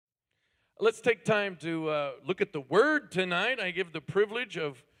Let's take time to look at the Word tonight. I give the privilege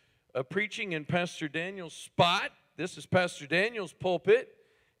of preaching in Pastor Daniel's spot. This is Pastor Daniel's pulpit.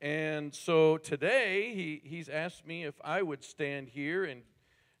 And so today, he's asked me if I would stand here and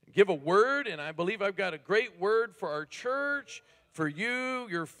give a word. And I believe I've got a great word for our church, for you,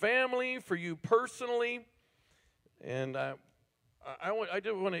 your family, for you personally. And I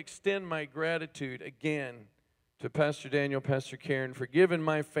do want to extend my gratitude again to Pastor Daniel, Pastor Karen, for giving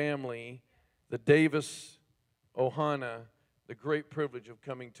my family, the Davis Ohana, the great privilege of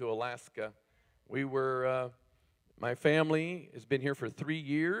coming to Alaska. My family has been here for 3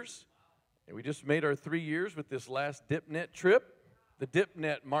 years, and we just made our 3 years with this last DipNet trip. The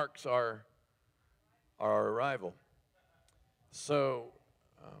DipNet marks our arrival. So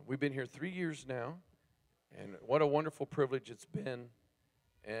we've been here 3 years now, and what a wonderful privilege it's been.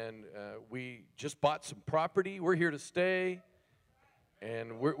 And we just bought some property. We're here to stay,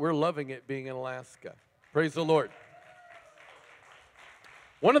 and we're loving it being in Alaska. Praise the Lord.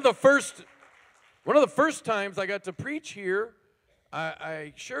 One of the first times I got to preach here,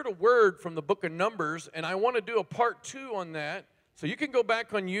 I shared a word from the book of Numbers, and I want to do a part 2 on that. So you can go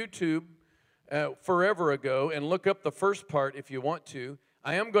back on YouTube forever ago and look up the first part if you want to.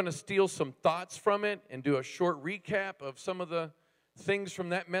 I am going to steal some thoughts from it and do a short recap of some of the things from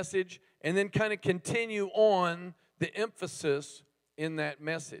that message, and then kind of continue on the emphasis in that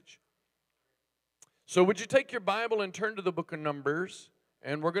message. So would you take your Bible and turn to the book of Numbers,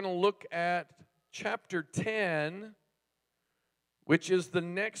 and we're going to look at chapter 10, which is the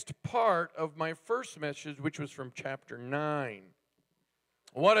next part of my first message, which was from chapter 9.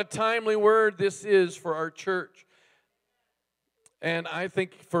 What a timely word this is for our church. And I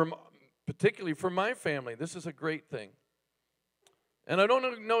think particularly for my family, this is a great thing. And I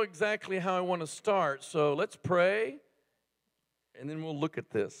don't know exactly how I want to start, so let's pray, and then we'll look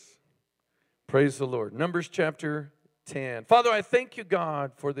at this. Praise the Lord. Numbers chapter 10. Father, I thank you,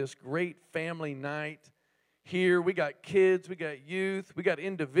 God, for this great family night here. We got kids, we got youth, we got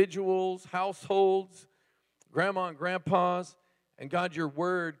individuals, households, grandma and grandpas, and God, your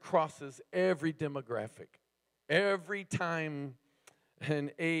word crosses every demographic, every time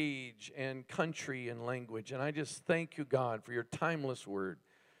and age and country and language. And I just thank you, God, for your timeless word.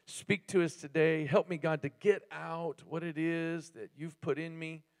 Speak to us today. Help me, God, to get out what it is that you've put in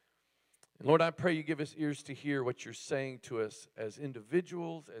me. And Lord, I pray you give us ears to hear what you're saying to us as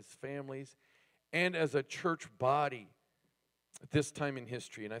individuals, as families, and as a church body at this time in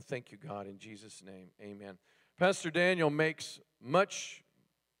history. And I thank you, God, in Jesus' name. Amen. Pastor Daniel makes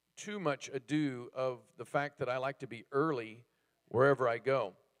too much ado of the fact that I like to be early wherever I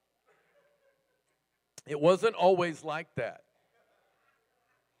go. It wasn't always like that.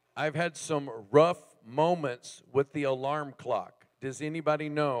 I've had some rough moments with the alarm clock. Does anybody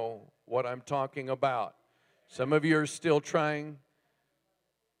know what I'm talking about? Some of you are still trying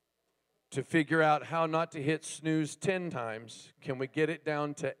to figure out how not to hit snooze 10 times. Can we get it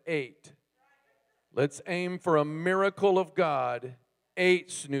down to 8? Let's aim for a miracle of God, 8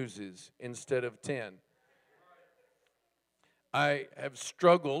 snoozes instead of 10. I have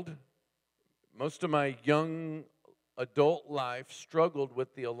struggled, most of my young adult life, struggled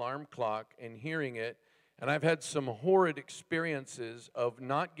with the alarm clock and hearing it, and I've had some horrid experiences of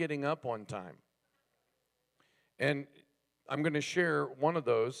not getting up on time. And I'm going to share one of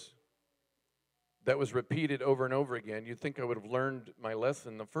those that was repeated over and over again. You'd think I would have learned my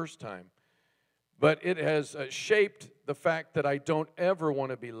lesson the first time. But it has shaped the fact that I don't ever want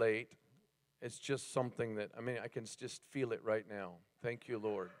to be late. It's just something that, I can just feel it right now. Thank you,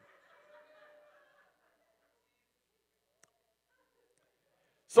 Lord.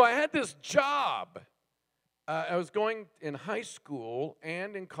 So I had this job. I was going in high school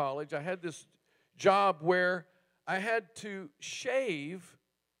and in college. I had this job where I had to shave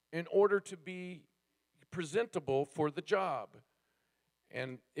in order to be presentable for the job.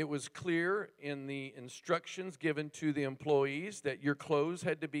 And it was clear in the instructions given to the employees that your clothes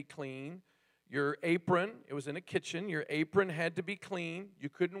had to be clean. Your apron, it was in a kitchen, your apron had to be clean. You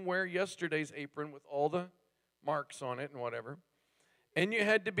couldn't wear yesterday's apron with all the marks on it and whatever. And you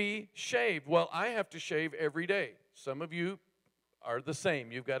had to be shaved. Well, I have to shave every day. Some of you are the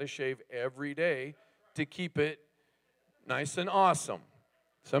same. You've got to shave every day to keep it nice and awesome.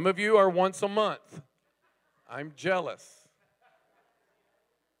 Some of you are once a month. I'm jealous.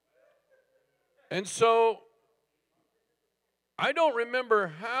 And so I don't remember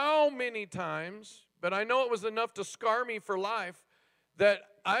how many times, but I know it was enough to scar me for life, that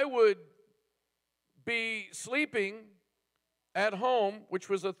I would be sleeping at home, which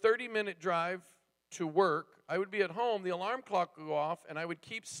was a 30-minute drive to work, I would be at home, the alarm clock would go off, and I would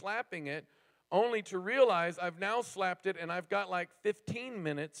keep slapping it, only to realize I've now slapped it, and I've got like 15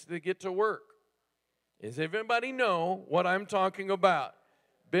 minutes to get to work. Does everybody know what I'm talking about?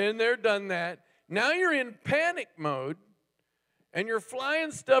 Been there, done that. Now you're in panic mode, and you're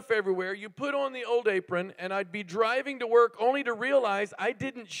flying stuff everywhere. You put on the old apron, and I'd be driving to work only to realize I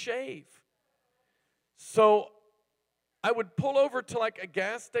didn't shave. So I would pull over to like a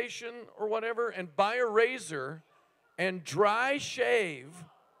gas station or whatever and buy a razor and dry shave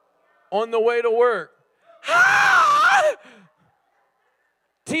on the way to work. Ah!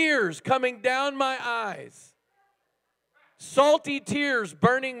 Tears coming down my eyes. Salty tears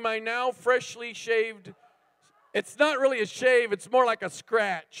burning my now freshly shaved. It's not really a shave, it's more like a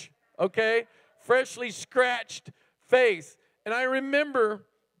scratch, okay? Freshly scratched face. And I remember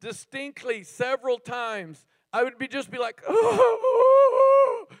distinctly several times, I would just be like,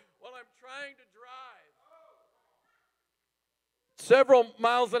 oh, while I'm trying to drive. Several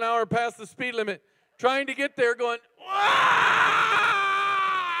miles an hour past the speed limit, trying to get there going, ah!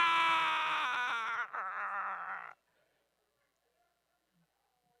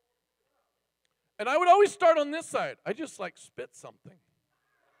 And I would always start on this side. I just like spit something.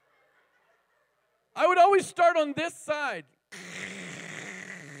 I would always start on this side.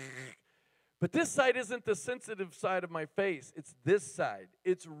 But this side isn't the sensitive side of my face. It's this side.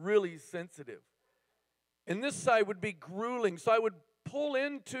 It's really sensitive. And this side would be grueling. So I would pull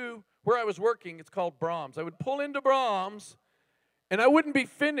into where I was working. It's called Brahms. I would pull into Brahms, and I wouldn't be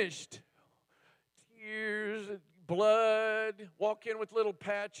finished. Tears, blood, walk in with little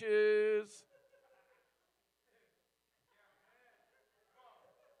patches.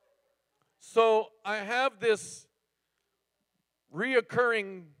 So I have this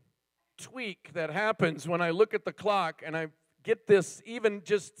reoccurring tweak that happens when I look at the clock and I get this even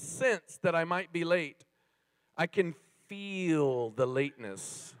just sense that I might be late. I can feel the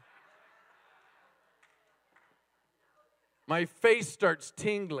lateness. My face starts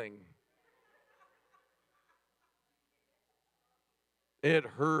tingling. It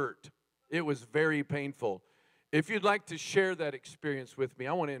hurt. It was very painful. If you'd like to share that experience with me,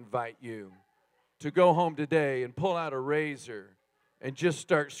 I want to invite you to go home today and pull out a razor and just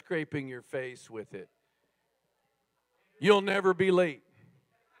start scraping your face with it. You'll never be late.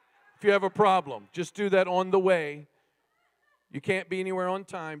 If you have a problem, just do that on the way. You can't be anywhere on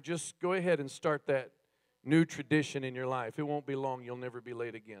time. Just go ahead and start that new tradition in your life. It won't be long. You'll never be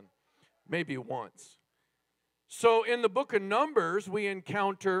late again. Maybe once. So in the book of Numbers, we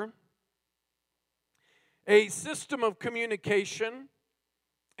encounter a system of communication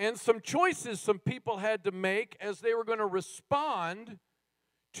and some choices some people had to make as they were going to respond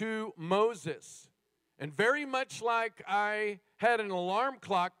to Moses. And very much like I had an alarm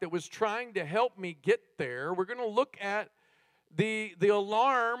clock that was trying to help me get there, we're going to look at the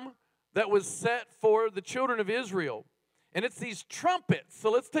alarm that was set for the children of Israel. And it's these trumpets.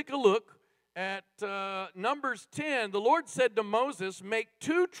 So let's take a look at Numbers 10. The Lord said to Moses, "Make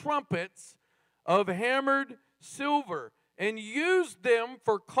 2 trumpets of hammered silver, and use them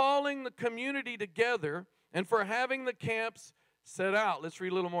for calling the community together and for having the camps set out." Let's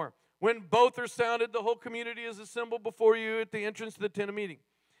read a little more. "When both are sounded, the whole community is assembled before you at the entrance to the tent of meeting.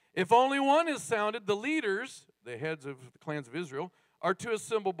 If only one is sounded, the leaders, the heads of the clans of Israel, are to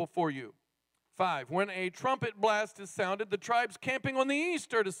assemble before you." 5, "When a trumpet blast is sounded, the tribes camping on the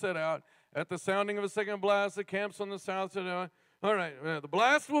east are to set out. At the sounding of a second blast, the camps on the south set out. All right, the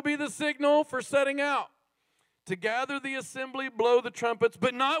blast will be the signal for setting out. To gather the assembly, blow the trumpets,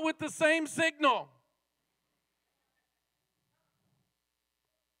 but not with the same signal."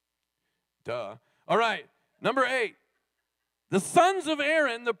 Duh. All right, number 8. "The sons of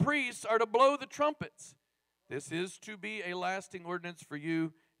Aaron, the priests, are to blow the trumpets. This is to be a lasting ordinance for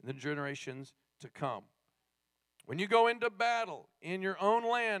you in the generations to come. When you go into battle in your own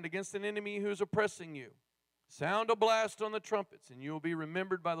land against an enemy who is oppressing you, sound a blast on the trumpets, and you will be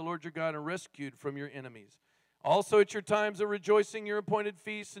remembered by the Lord your God and rescued from your enemies. Also at your times of rejoicing, your appointed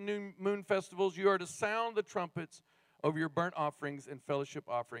feasts and new moon festivals, you are to sound the trumpets over your burnt offerings and fellowship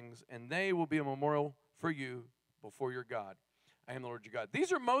offerings, and they will be a memorial for you before your God. I am the Lord your God."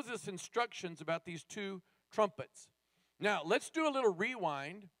 These are Moses' instructions about these 2 trumpets. Now, let's do a little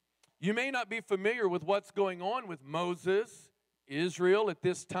rewind. You may not be familiar with what's going on with Moses, Israel at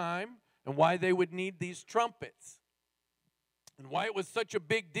this time, and why they would need these trumpets, and why it was such a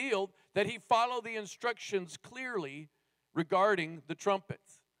big deal that he followed the instructions clearly regarding the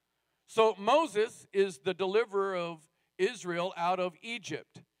trumpets. So Moses is the deliverer of Israel out of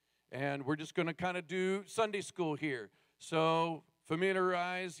Egypt. And we're just going to kind of do Sunday school here. So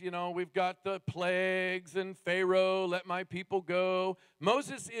familiarize, we've got the plagues and Pharaoh, let my people go.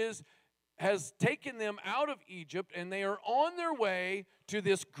 Moses has taken them out of Egypt, and they are on their way to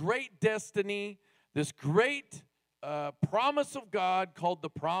this great destiny, this great promise of God called the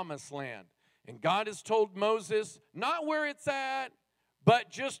Promised Land. And God has told Moses, not where it's at,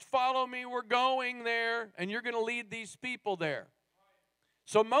 but just follow me, we're going there, and you're going to lead these people there.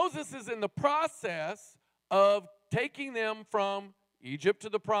 So Moses is in the process of taking them from Egypt to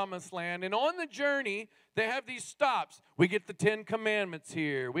the Promised Land. And on the journey, they have these stops. We get the 10 Commandments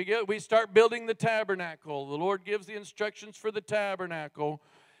here. We start building the tabernacle. The Lord gives the instructions for the tabernacle.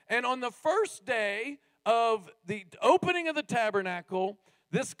 And on the first day of the opening of the tabernacle,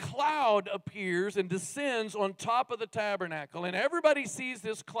 this cloud appears and descends on top of the tabernacle. And everybody sees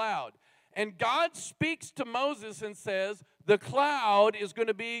this cloud. And God speaks to Moses and says, the cloud is going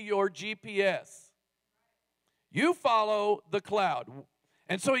to be your GPS. You follow the cloud.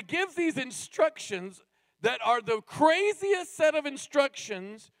 And so he gives these instructions that are the craziest set of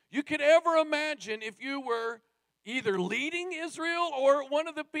instructions you could ever imagine if you were either leading Israel or one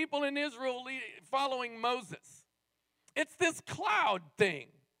of the people in Israel following Moses. It's this cloud thing.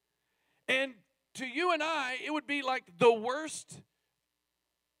 And to you and I, it would be like the worst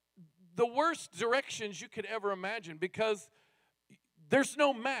directions you could ever imagine, because there's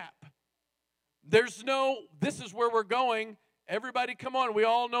no map. There's no, this is where we're going. Everybody come on, we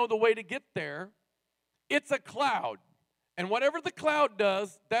all know the way to get there. It's a cloud. And whatever the cloud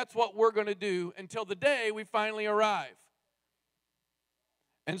does, that's what we're going to do until the day we finally arrive.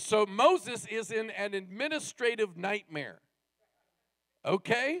 And so Moses is in an administrative nightmare.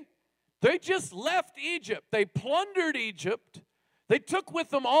 Okay? They just left Egypt. They plundered Egypt. They took with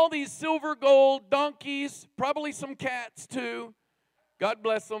them all these silver, gold, donkeys, probably some cats too. God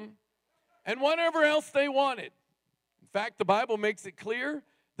bless them. And whatever else they wanted. In fact, the Bible makes it clear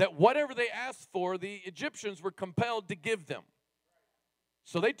that whatever they asked for, the Egyptians were compelled to give them.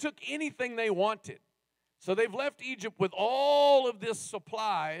 So they took anything they wanted. So they've left Egypt with all of this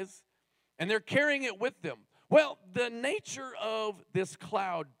supplies, and they're carrying it with them. Well, the nature of this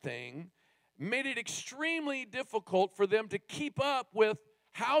cloud thing made it extremely difficult for them to keep up with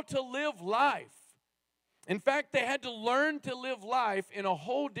how to live life. In fact, they had to learn to live life in a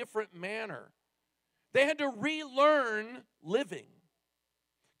whole different manner. They had to relearn living,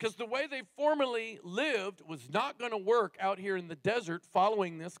 because the way they formerly lived was not going to work out here in the desert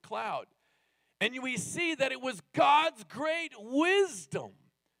following this cloud. And we see that it was God's great wisdom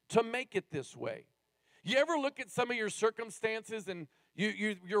to make it this way. You ever look at some of your circumstances and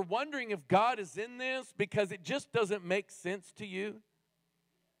you're wondering if God is in this because it just doesn't make sense to you?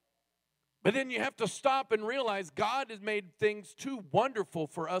 But then you have to stop and realize God has made things too wonderful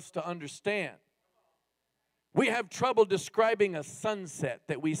for us to understand. We have trouble describing a sunset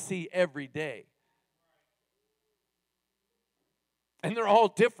that we see every day. And they're all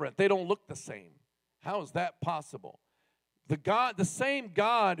different. They don't look the same. How is that possible? The same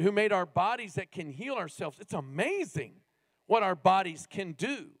God who made our bodies that can heal ourselves, it's amazing what our bodies can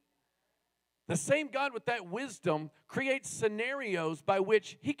do. The same God with that wisdom creates scenarios by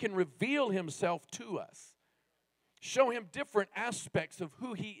which he can reveal himself to us, show him different aspects of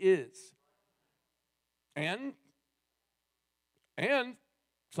who he is, and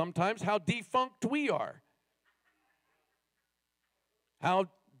sometimes how defunct we are, how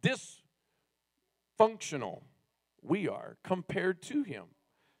dysfunctional we are compared to him.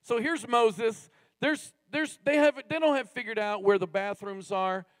 So here's Moses. They don't have figured out where the bathrooms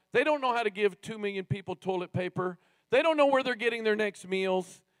are. They don't know how to give 2 million people toilet paper. They don't know where they're getting their next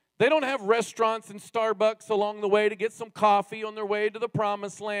meals. They don't have restaurants and Starbucks along the way to get some coffee on their way to the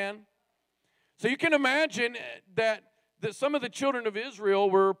Promised Land. So you can imagine that some of the children of Israel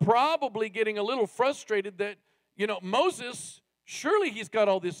were probably getting a little frustrated that, Moses, surely he's got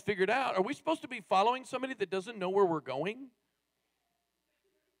all this figured out. Are we supposed to be following somebody that doesn't know where we're going?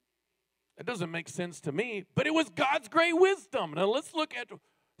 That doesn't make sense to me, but it was God's great wisdom. Now let's look at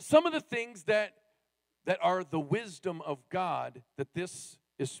some of the things that are the wisdom of God that this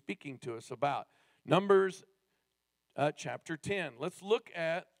is speaking to us about. Numbers chapter 10. Let's look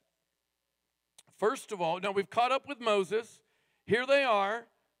at, first of all, now we've caught up with Moses. Here they are,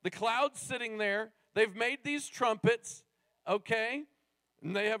 the cloud's sitting there. They've made these trumpets, okay?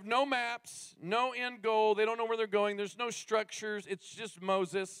 And they have no maps, no end goal. They don't know where they're going. There's no structures. It's just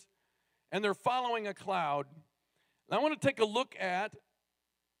Moses. And they're following a cloud. And I want to take a look at,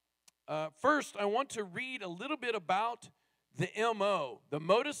 first, I want to read a little bit about the MO, the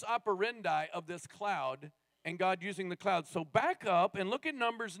modus operandi of this cloud and God using the cloud. So back up and look at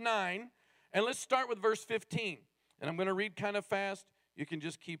Numbers 9, and let's start with verse 15. And I'm going to read kind of fast. You can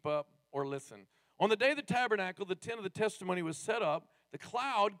just keep up or listen. On the day of the tabernacle, the tent of the testimony was set up. The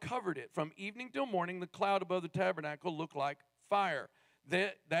cloud covered it. From evening till morning, the cloud above the tabernacle looked like fire.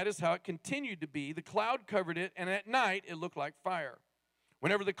 That is how it continued to be. The cloud covered it, and at night it looked like fire.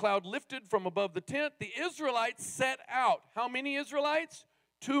 Whenever the cloud lifted from above the tent, the Israelites set out. How many Israelites?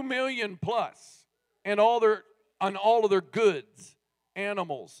 2 million plus. And all of their goods,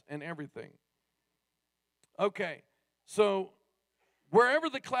 animals, and everything. Okay, so wherever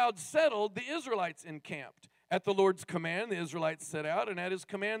the cloud settled, the Israelites encamped. At the Lord's command, the Israelites set out, and at his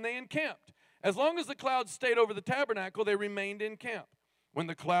command they encamped. As long as the cloud stayed over the tabernacle, they remained in camp. When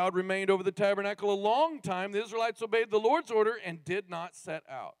the cloud remained over the tabernacle a long time, the Israelites obeyed the Lord's order and did not set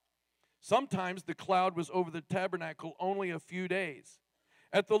out. Sometimes the cloud was over the tabernacle only a few days.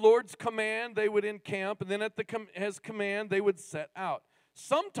 At the Lord's command, they would encamp, and then at his command, they would set out.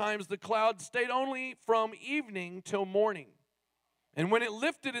 Sometimes the cloud stayed only from evening till morning. And when it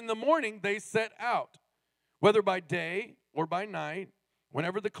lifted in the morning, they set out. Whether by day or by night,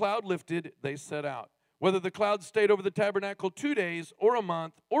 whenever the cloud lifted, they set out. Whether the cloud stayed over the tabernacle 2 days or a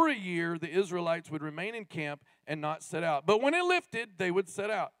month or a year, the Israelites would remain in camp and not set out. But when it lifted, they would set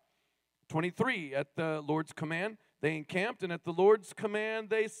out. 23, at the Lord's command, they encamped, and at the Lord's command,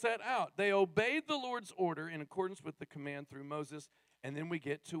 they set out. They obeyed the Lord's order in accordance with the command through Moses. And then we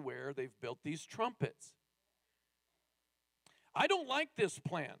get to where they've built these trumpets. I don't like this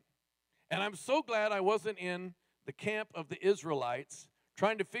plan. And I'm so glad I wasn't in the camp of the Israelites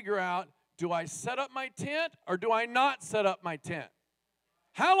trying to figure out, do I set up my tent or do I not set up my tent?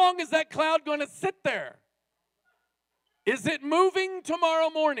 How long is that cloud going to sit there? Is it moving tomorrow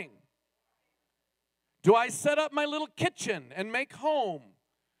morning? Do I set up my little kitchen and make home?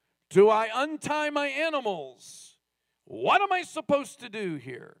 Do I untie my animals? What am I supposed to do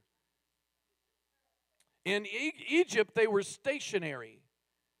here? In Egypt, they were stationary.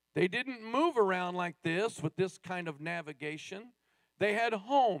 They didn't move around like this with this kind of navigation. They had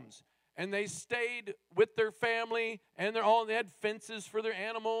homes, and they stayed with their family, and they had fences for their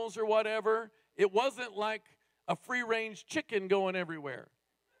animals or whatever. It wasn't like a free-range chicken going everywhere,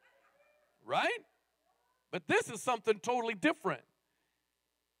 right? But this is something totally different.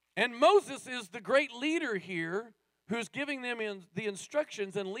 And Moses is the great leader here who's giving them the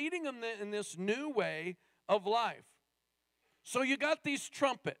instructions and leading them in this new way of life. So you got these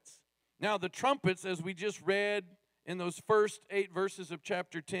trumpets. Now the trumpets, as we just read in those first 8 verses of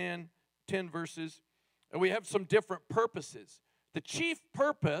chapter 10 verses, we have some different purposes. The chief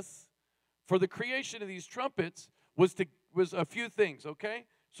purpose for the creation of these trumpets was a few things, okay?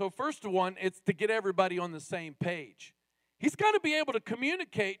 So first one, it's to get everybody on the same page. He's got to be able to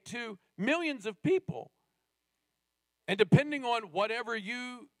communicate to millions of people. And depending on whatever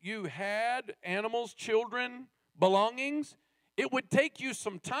you had, animals, children, belongings, it would take you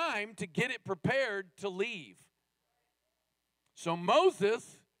some time to get it prepared to leave. So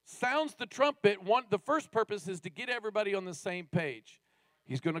Moses sounds the trumpet. The first purpose is to get everybody on the same page.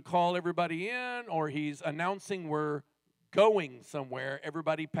 He's going to call everybody in, or he's announcing we're going somewhere.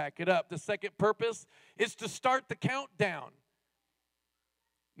 Everybody pack it up. The second purpose is to start the countdown.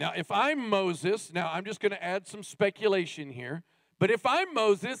 Now, if I'm Moses, now I'm just going to add some speculation here, but if I'm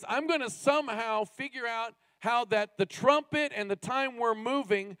Moses, I'm going to somehow figure out how that the trumpet and the time we're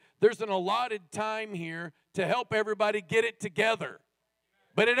moving, there's an allotted time here to help everybody get it together.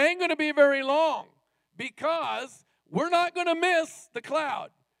 But it ain't going to be very long because we're not going to miss the cloud.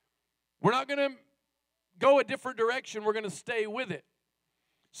 We're not going to go a different direction. We're going to stay with it.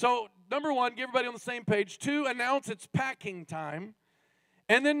 So, number 1, get everybody on the same page. 2, announce it's packing time.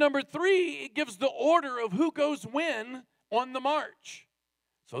 And then number 3, it gives the order of who goes when on the march.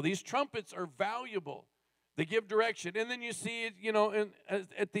 So these trumpets are valuable. They give direction. And then you see it,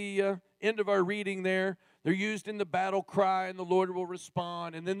 at the end of our reading there, they're used in the battle cry, and the Lord will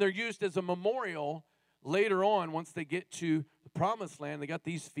respond. And then they're used as a memorial later on once they get to the promised land. They got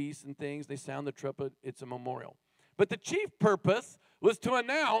these feasts and things. They sound the trumpet. It's a memorial. But the chief purpose was to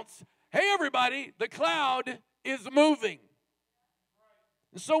announce, hey, everybody, the cloud is moving.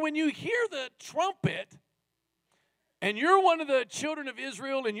 So when you hear the trumpet, and you're one of the children of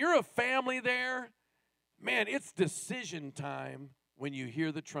Israel, and you're a family there, man, it's decision time when you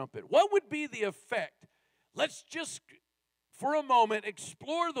hear the trumpet. What would be the effect? Let's just, for a moment,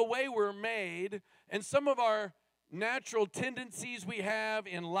 explore the way we're made and some of our natural tendencies we have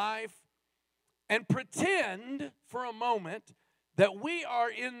in life, and pretend for a moment that we are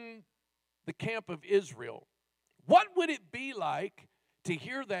in the camp of Israel. What would it be like to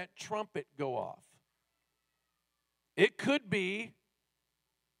hear that trumpet go off? It could be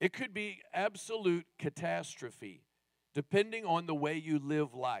absolute catastrophe. depending on the way you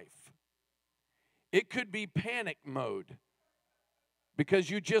live life. It could be panic mode because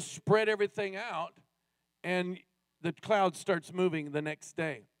you just spread everything out and the cloud starts moving the next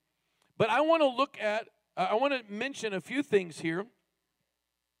day. But I want to mention a few things here.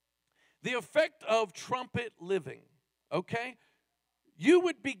 The effect of trumpet living, okay? You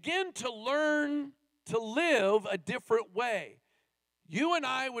would begin to learn to live a different way. You and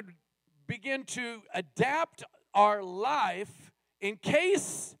I would begin to adapt our life in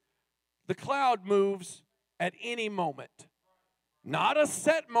case the cloud moves at any moment. Not a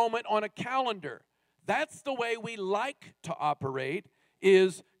set moment on a calendar. That's the way we like to operate,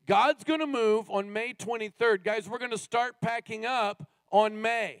 is God's going to move on May 23rd. Guys, we're going to start packing up on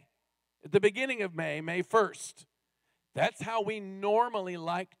May, at the beginning of May, May 1st. That's how we normally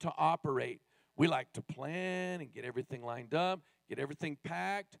like to operate. We like to plan and get everything lined up, get everything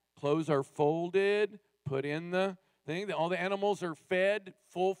packed, clothes are folded, put in the thing. All the animals are fed,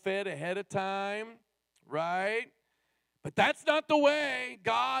 full fed ahead of time, right? But that's not the way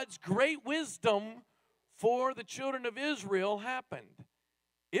God's great wisdom for the children of Israel happened.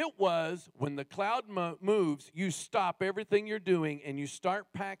 It was when the cloud moves, you stop everything you're doing and you start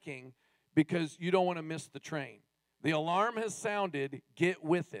packing because you don't want to miss the train. The alarm has sounded, get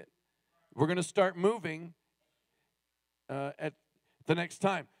with it. We're going to start moving at the next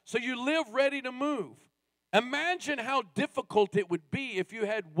time. So you live ready to move. Imagine how difficult it would be if you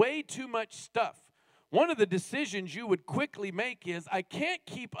had way too much stuff. One of the decisions you would quickly make is, I can't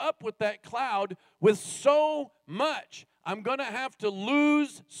keep up with that cloud with so much. I'm going to have to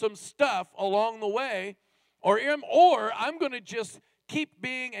lose some stuff along the way, or I'm going to just keep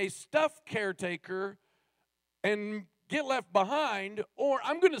being a stuff caretaker and get left behind, or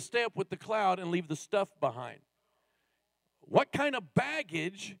I'm going to stay up with the cloud and leave the stuff behind. What kind of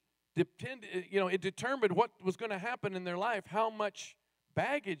baggage it determined what was going to happen in their life, how much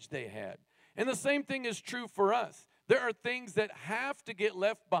baggage they had. And the same thing is true for us. There are things that have to get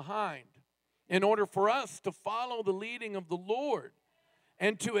left behind in order for us to follow the leading of the Lord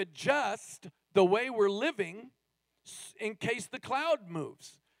and to adjust the way we're living in case the cloud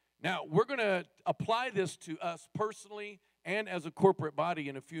moves. Now, we're going to apply this to us personally and as a corporate body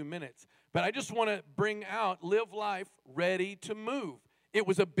in a few minutes. But I just want to bring out live life ready to move. It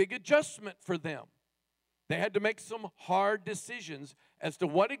was a big adjustment for them. They had to make some hard decisions as to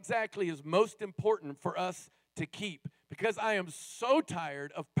what exactly is most important for us to keep, because I am so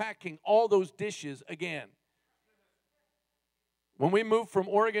tired of packing all those dishes again. When we moved from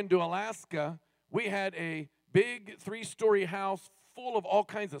Oregon to Alaska, we had a big 3-story house full of all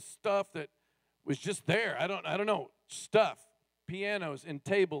kinds of stuff that was just there. I don't know, stuff, pianos and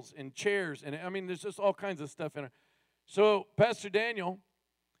tables and chairs, and I mean, there's just all kinds of stuff in it. So Pastor Daniel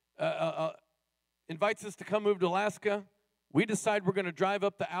invites us to come move to Alaska. We decide we're going to drive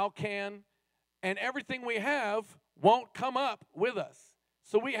up the Alcan, and everything we have won't come up with us.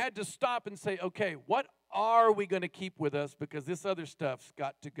 So we had to stop and say, okay, what are we going to keep with us, because this other stuff's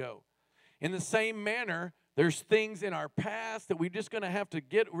got to go. In the same manner, there's things in our past that we're just going to have to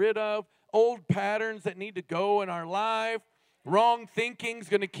get rid of, old patterns that need to go in our life. Wrong thinking's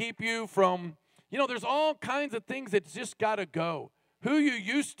going to keep you from, there's all kinds of things that's just got to go. Who you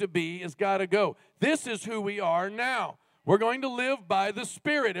used to be has got to go. This is who we are now. We're going to live by the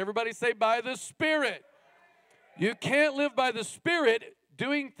Spirit. Everybody say, by the Spirit. You can't live by the Spirit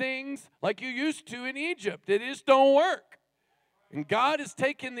doing things like you used to in Egypt. It just don't work. And God has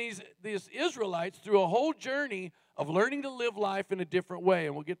taken these Israelites through a whole journey of learning to live life in a different way,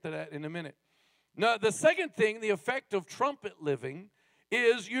 and we'll get to that in a minute. Now, the second thing, the effect of trumpet living,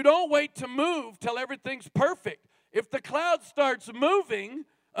 is you don't wait to move till everything's perfect. If the cloud starts moving,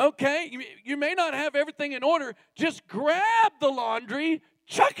 okay, you may not have everything in order. Just grab the laundry,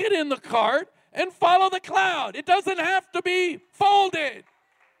 chuck it in the cart, and follow the cloud. It doesn't have to be folded.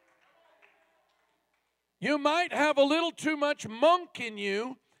 You might have a little too much monk in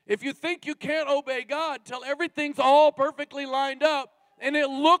you if you think you can't obey God till everything's all perfectly lined up and it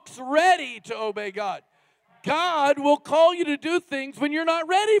looks ready to obey God. God will call you to do things when you're not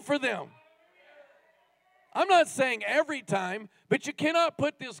ready for them. I'm not saying every time, but you cannot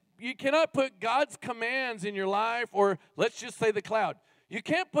put God's commands in your life, or let's just say the cloud. You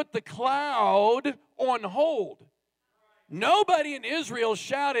can't put the cloud on hold. Nobody in Israel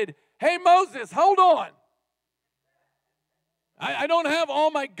shouted, "Hey, Moses, hold on. I don't have all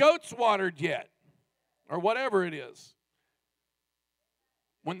my goats watered yet," or whatever it is.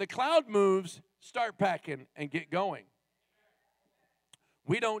 When the cloud moves, start packing and get going.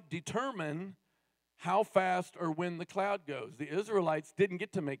 We don't determine how fast or when the cloud goes. The Israelites didn't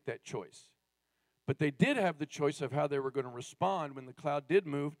get to make that choice. But they did have the choice of how they were going to respond when the cloud did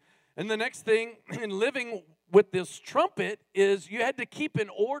move. And the next thing in living with this trumpet is you had to keep in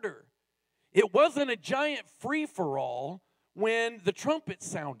order. It wasn't a giant free-for-all when the trumpet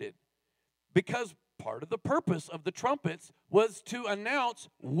sounded, because part of the purpose of the trumpets was to announce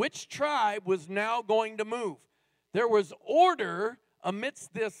which tribe was now going to move. There was order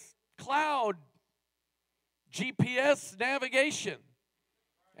amidst this cloud GPS navigation.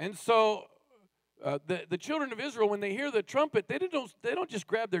 And so the children of Israel, when they hear the trumpet, they don't just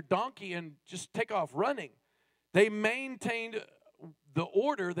grab their donkey and just take off running. They maintained the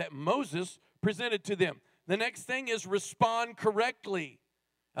order that Moses presented to them. The next thing is respond correctly.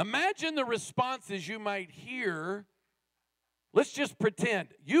 Imagine the responses you might hear. Let's just pretend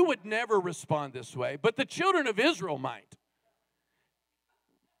you would never respond this way, but the children of Israel might.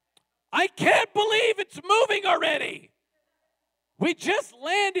 I can't believe it's moving already. We just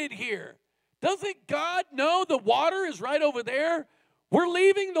landed here. Doesn't God know the water is right over there? We're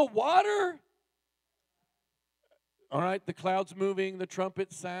leaving the water. All right, the cloud's moving, the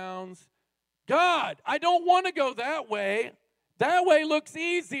trumpet sounds. God, I don't want to go that way. That way looks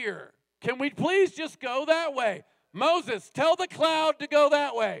easier. Can we please just go that way? Moses, tell the cloud to go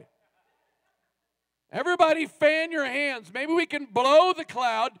that way. Everybody fan your hands. Maybe we can blow the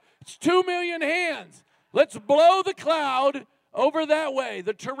cloud. It's 2 million hands. Let's blow the cloud over that way.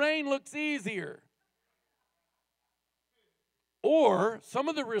 The terrain looks easier. Or some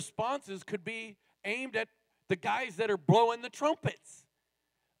of the responses could be aimed at the guys that are blowing the trumpets.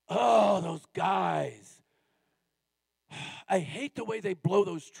 Oh, those guys. I hate the way they blow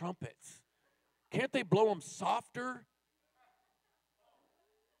those trumpets. Can't they blow them softer?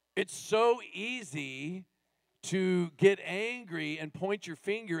 It's so easy to get angry and point your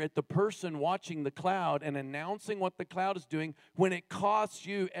finger at the person watching the cloud and announcing what the cloud is doing when it costs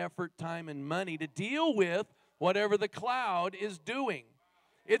you effort, time, and money to deal with whatever the cloud is doing.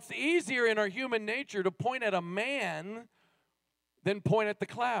 It's easier in our human nature to point at a man than point at the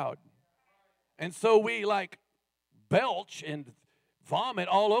cloud. And so we like belch and vomit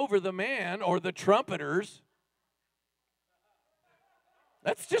all over the man or the trumpeters.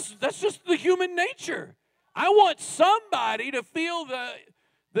 That's just the human nature. I want somebody to feel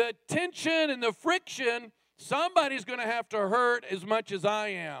the tension and the friction. Somebody's going to have to hurt as much as I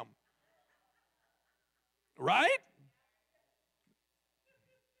am. Right?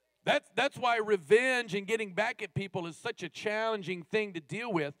 That's why revenge and getting back at people is such a challenging thing to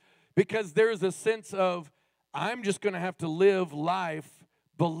deal with, because there's a sense of, I'm just going to have to live life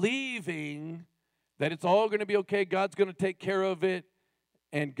believing that it's all going to be okay, God's going to take care of it,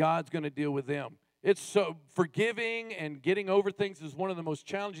 and God's going to deal with them. It's so forgiving and getting over things is one of the most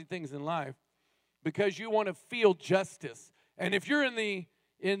challenging things in life, because you want to feel justice. And if you're in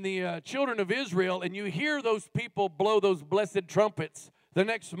the children of Israel and you hear those people blow those blessed trumpets the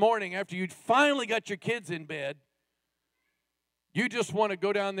next morning after you'd finally got your kids in bed, you just want to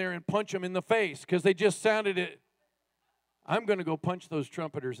go down there and punch them in the face because they just sounded it. I'm going to go punch those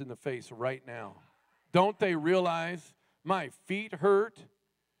trumpeters in the face right now. Don't they realize my feet hurt?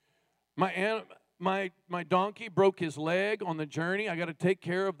 My donkey broke his leg on the journey. I got to take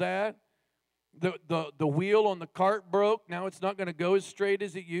care of that. The wheel on the cart broke. Now it's not going to go as straight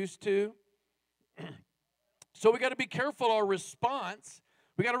as it used to. So we got to be careful our response.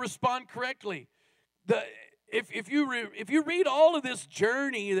 We got to respond correctly. If you read all of this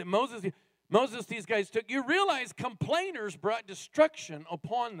journey that Moses, these guys took, you realize complainers brought destruction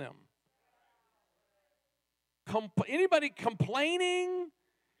upon them. Anybody complaining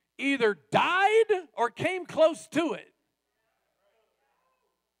either died or came close to it.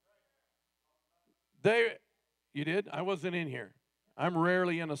 You did? I wasn't in here. I'm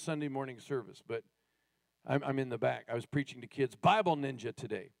rarely in a Sunday morning service, but I'm in the back. I was preaching to kids. Bible Ninja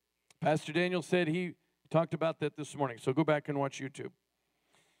today. Pastor Daniel said he talked about that this morning, so go back and watch YouTube.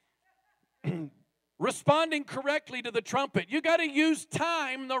 Responding correctly to the trumpet. You got to use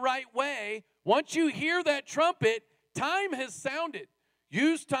time the right way. Once you hear that trumpet, time has sounded.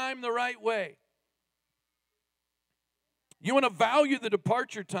 Use time the right way. You want to value the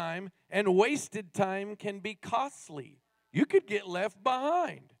departure time, and wasted time can be costly. You could get left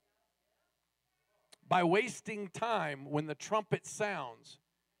behind by wasting time when the trumpet sounds.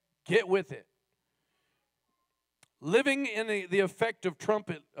 Get with it. Living in the effect of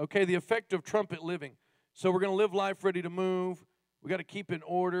trumpet, okay, the effect of trumpet living. So we're going to live life ready to move. We got to keep in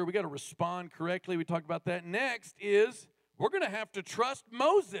order. We got to respond correctly. We talked about that. Next is we're going to have to trust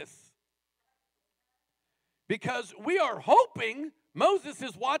Moses, because we are hoping Moses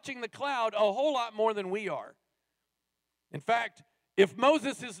is watching the cloud a whole lot more than we are. In fact, If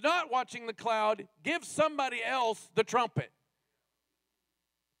Moses is not watching the cloud, give somebody else the trumpet.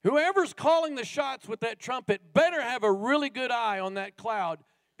 Whoever's calling the shots with that trumpet better have a really good eye on that cloud,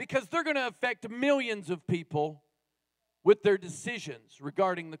 because they're going to affect millions of people with their decisions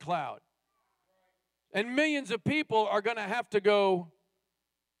regarding the cloud. And millions of people are going to have to go,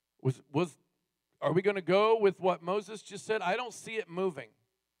 are we going to go with what Moses just said? I don't see it moving.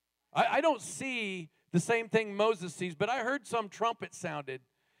 I don't see the same thing Moses sees, but I heard some trumpet sounded.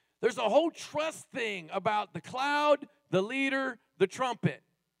 There's a whole trust thing about the cloud, the leader, the trumpet.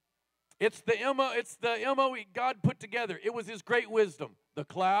 It's the MO God put together. It was his great wisdom. The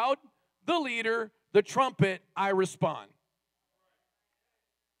cloud, the leader, the trumpet, I respond.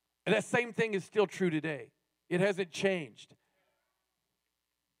 And that same thing is still true today. It hasn't changed.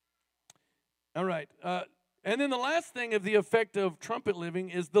 All right. And then the last thing of the effect of trumpet living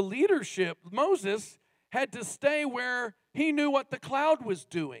is the leadership. Moses had to stay where he knew what the cloud was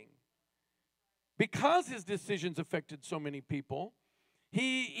doing. Because his decisions affected so many people,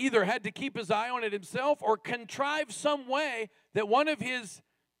 he either had to keep his eye on it himself or contrive some way that one of his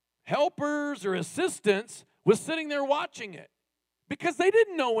helpers or assistants was sitting there watching it. Because they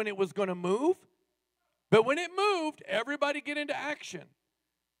didn't know when it was going to move. But when it moved, everybody get into action.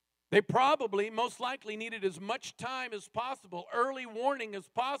 They probably, most likely, needed as much time as possible, early warning as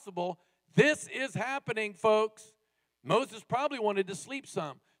possible. This is happening, folks. Moses probably wanted to sleep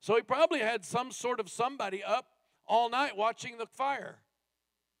some. So he probably had some sort of somebody up all night watching the fire.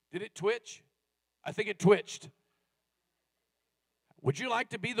 Did it twitch? I think it twitched. Would you like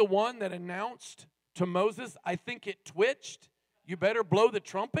to be the one that announced to Moses, I think it twitched? You better blow the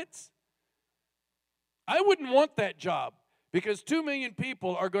trumpets? I wouldn't want that job, because 2 million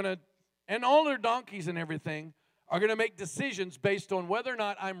people are going to, and all their donkeys and everything, are going to make decisions based on whether or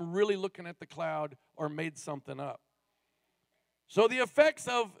not I'm really looking at the cloud or made something up. So the effects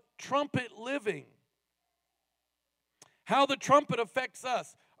of trumpet living. How the trumpet affects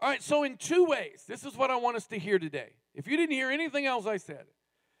us. All right, so in 2 ways, this is what I want us to hear today. If you didn't hear anything else I said,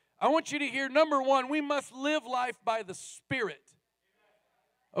 I want you to hear, number 1, we must live life by the Spirit.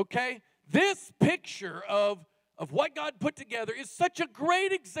 Okay? This picture of what God put together is such a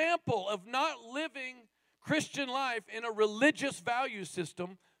great example of not living Christian life in a religious value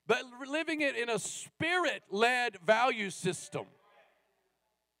system, but living it in a Spirit-led value system.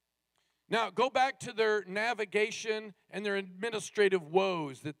 Now, go back to their navigation and their administrative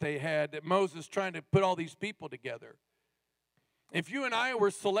woes that they had, that Moses trying to put all these people together. If you and I were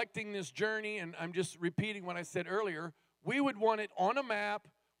selecting this journey, and I'm just repeating what I said earlier, we would want it on a map.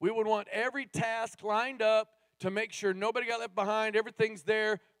 We would want every task lined up to make sure nobody got left behind, everything's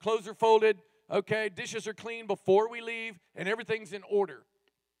there, clothes are folded, okay, dishes are clean before we leave, and everything's in order.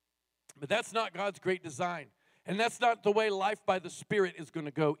 But that's not God's great design. And that's not the way life by the Spirit is going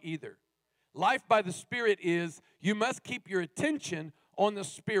to go either. Life by the Spirit is you must keep your attention on the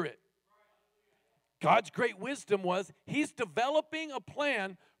Spirit. God's great wisdom was he's developing a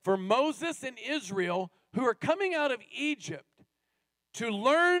plan for Moses and Israel who are coming out of Egypt to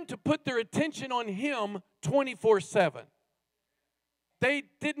learn to put their attention on him 24/7. They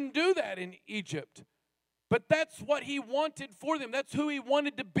didn't do that in Egypt, but that's what he wanted for them. That's who he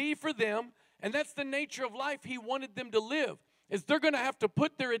wanted to be for them, and that's the nature of life he wanted them to live, is they're going to have to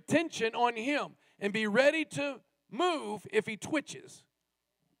put their attention on him and be ready to move if he twitches.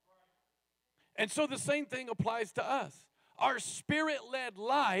 And so the same thing applies to us. Our Spirit-led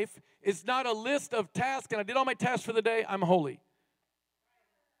life is not a list of tasks, and I did all my tasks for the day, I'm holy.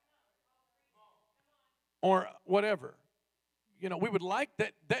 Or whatever. You know, we would like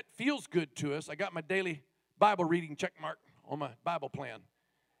that. That feels good to us. I got my daily Bible reading check mark on my Bible plan.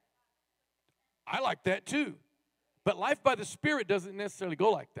 I like that too. But life by the Spirit doesn't necessarily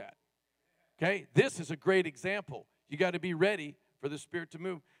go like that. Okay? This is a great example. You got to be ready for the Spirit to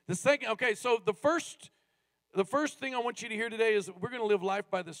move. The second, okay, so the first thing I want you to hear today is we're going to live life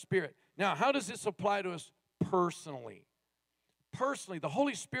by the Spirit. Now, how does this apply to us personally? Personally, the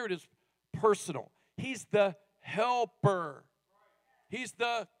Holy Spirit is personal. He's the helper. He's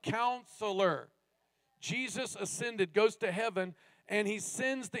the counselor. Jesus ascended, goes to heaven, and he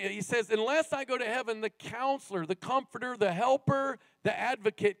says, unless I go to heaven, the counselor, the comforter, the helper, the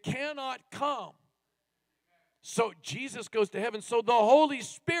advocate cannot come. So Jesus goes to heaven. So the Holy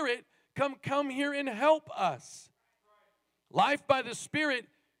Spirit come here and help us. Life by the Spirit,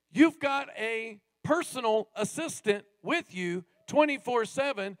 you've got a personal assistant with you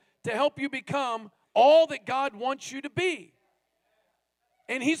 24/7 to help you become all that God wants you to be.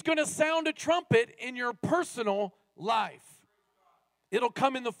 And he's going to sound a trumpet in your personal life. It'll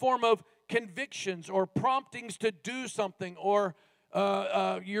come in the form of convictions or promptings to do something or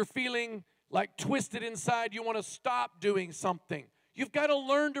you're feeling like twisted inside, you want to stop doing something. You've got to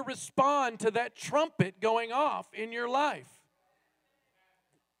learn to respond to that trumpet going off in your life.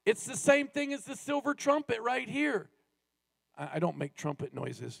 It's the same thing as the silver trumpet right here. I don't make trumpet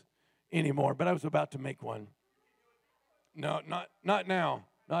noises anymore, but I was about to make one. No, not now.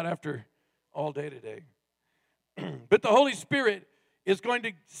 Not after all day today. But the Holy Spirit is going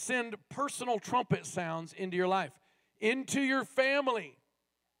to send personal trumpet sounds into your life, into your family.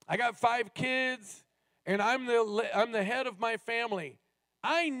 I got 5 kids, and I'm the head of my family.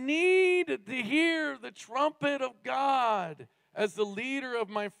 I need to hear the trumpet of God as the leader of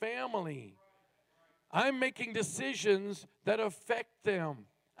my family. I'm making decisions that affect them.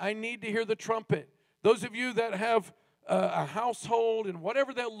 I need to hear the trumpet. Those of you that have a household and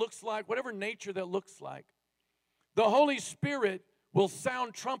whatever that looks like, whatever nature that looks like, the Holy Spirit will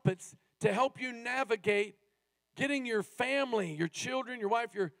sound trumpets to help you navigate getting your family, your children, your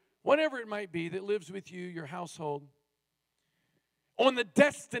wife, your whatever it might be that lives with you, your household, on the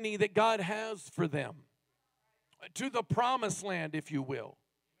destiny that God has for them, to the promised land, if you will.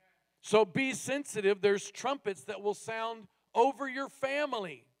 So be sensitive. There's trumpets that will sound over your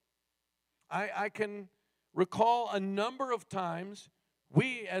family. I can recall a number of times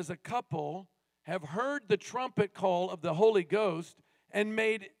we as a couple have heard the trumpet call of the Holy Ghost and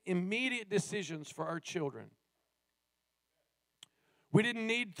made immediate decisions for our children. We didn't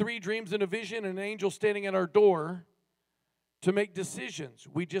need 3 dreams and a vision and an angel standing at our door to make decisions.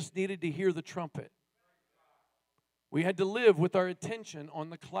 We just needed to hear the trumpet. We had to live with our attention on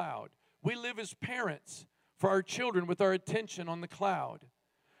the cloud. We live as parents for our children with our attention on the cloud.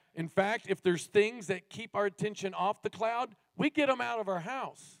 In fact, if there's things that keep our attention off the cloud, we get them out of our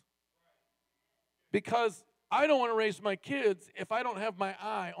house. Because I don't want to raise my kids if I don't have my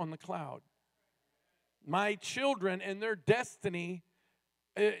eye on the cloud. My children and their destiny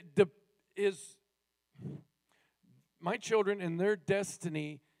my children and their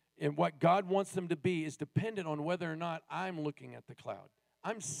destiny and what God wants them to be is dependent on whether or not I'm looking at the cloud.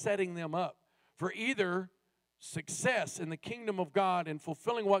 I'm setting them up for either success in the kingdom of God and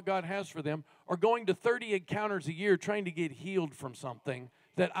fulfilling what God has for them, or going to 30 encounters a year trying to get healed from something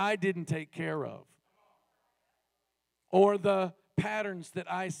that I didn't take care of. Or the patterns that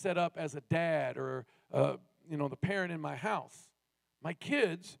I set up as a dad or the parent in my house. My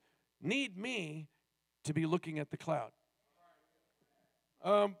kids need me to be looking at the cloud.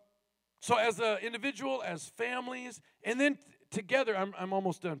 So as an individual, as families, and then together, I'm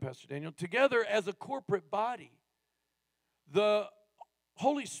almost done, Pastor Daniel, together as a corporate body, the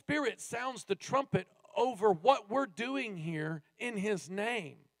Holy Spirit sounds the trumpet over what we're doing here in His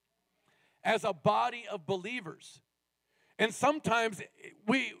name as a body of believers. And sometimes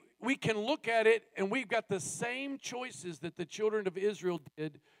we can look at it and we've got the same choices that the children of Israel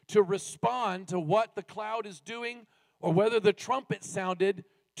did to respond to what the cloud is doing or whether the trumpet sounded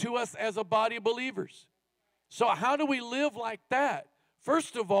to us as a body of believers. So how do we live like that?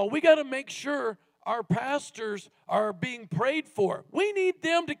 First of all, we got to make sure our pastors are being prayed for. We need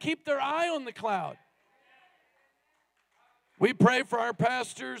them to keep their eye on the cloud. We pray for our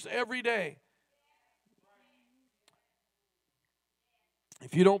pastors every day.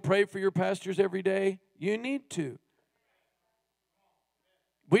 If you don't pray for your pastors every day, you need to.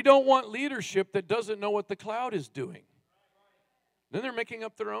 We don't want leadership that doesn't know what the cloud is doing. Then they're making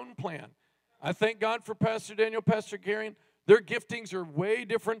up their own plan. I thank God for Pastor Daniel, Pastor Karen. Their giftings are way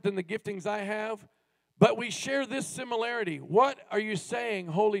different than the giftings I have, but we share this similarity. What are you saying,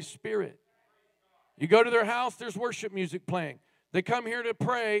 Holy Spirit? You go to their house, there's worship music playing. They come here to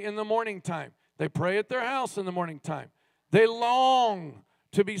pray in the morning time. They pray at their house in the morning time. They long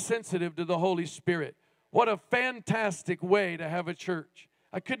to be sensitive to the Holy Spirit. What a fantastic way to have a church.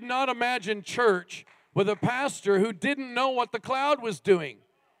 I could not imagine church with a pastor who didn't know what the cloud was doing.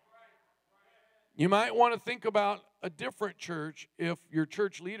 You might want to think about a different church if your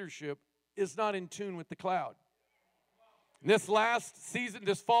church leadership is not in tune with the cloud. This last season,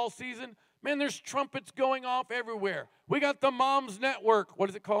 this fall season, man, there's trumpets going off everywhere. We got the Moms Network. What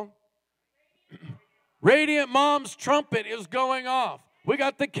is it called? Radiant Moms Trumpet is going off. We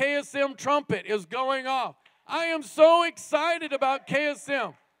got the KSM trumpet is going off. I am so excited about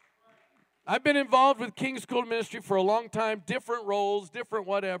KSM. I've been involved with King's School Ministry for a long time, different roles, different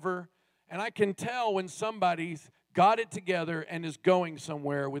whatever, and I can tell when somebody's got it together and is going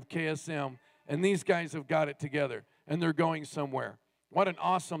somewhere with KSM, and these guys have got it together, and they're going somewhere. What an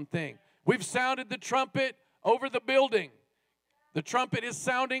awesome thing. We've sounded the trumpet over the building. The trumpet is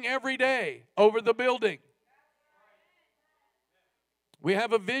sounding every day over the building. We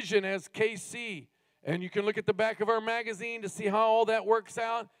have a vision as KC And you can look at the back of our magazine to see how all that works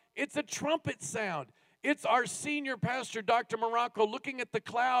out. It's a trumpet sound. It's our senior pastor, Dr. Morocco, looking at the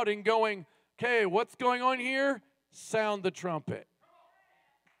cloud and going, okay, what's going on here? Sound the trumpet.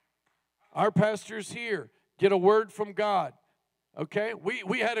 Our pastors here get a word from God. Okay?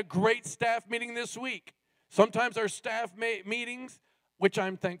 We had a great staff meeting this week. Sometimes our staff meetings, which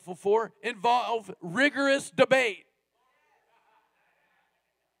I'm thankful for, involve rigorous debate.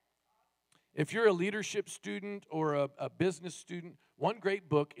 If you're a leadership student or a business student, one great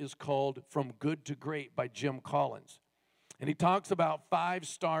book is called From Good to Great by Jim Collins. And he talks about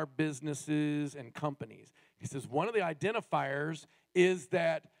 5-star businesses and companies. He says one of the identifiers is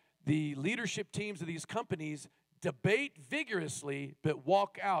that the leadership teams of these companies debate vigorously but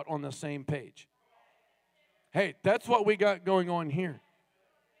walk out on the same page. Hey, that's what we got going on here.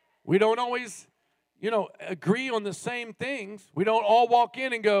 We don't always, agree on the same things. We don't all walk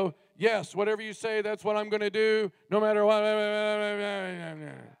in and go, yes, whatever you say, that's what I'm going to do, no matter what.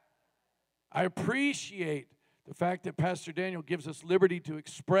 I appreciate the fact that Pastor Daniel gives us liberty to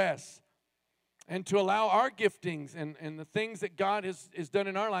express and to allow our giftings and the things that God has done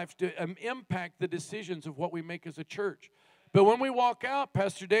in our lives to impact the decisions of what we make as a church. But when we walk out,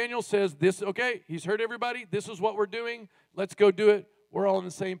 Pastor Daniel says, okay, he's heard everybody. This is what we're doing. Let's go do it. We're all on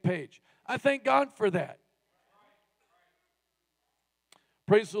the same page. I thank God for that.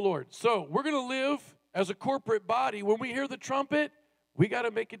 Praise the Lord. So we're going to live as a corporate body. When we hear the trumpet, we got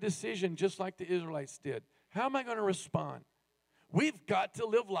to make a decision just like the Israelites did. How am I going to respond? We've got to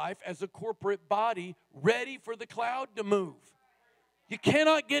live life as a corporate body ready for the cloud to move. You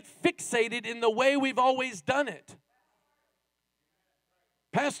cannot get fixated in the way we've always done it.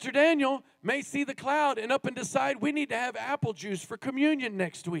 Pastor Daniel may see the cloud and up and decide we need to have apple juice for communion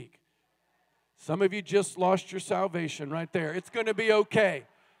next week. Some of you just lost your salvation right there. It's going to be okay.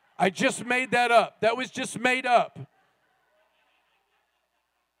 I just made that up. That was just made up.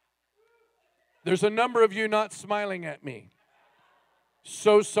 There's a number of you not smiling at me.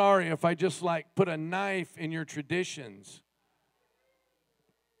 So sorry if I just put a knife in your traditions.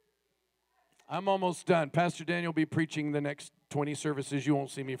 I'm almost done. Pastor Daniel will be preaching the next 20 services. You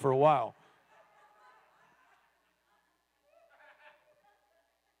won't see me for a while.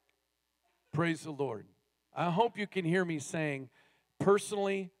 Praise the Lord. I hope you can hear me saying,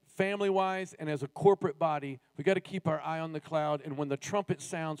 personally, family-wise, and as a corporate body, we got to keep our eye on the cloud, and when the trumpet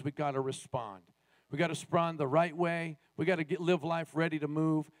sounds, we got to respond. We got to respond the right way. We got to live life ready to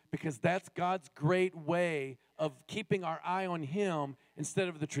move, because that's God's great way of keeping our eye on Him instead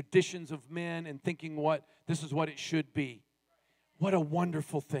of the traditions of men and thinking this is what it should be. What a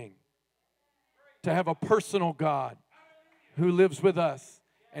wonderful thing to have a personal God who lives with us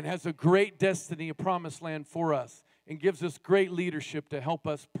and has a great destiny, a promised land for us, and gives us great leadership to help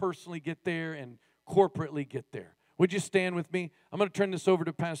us personally get there and corporately get there. Would you stand with me? I'm going to turn this over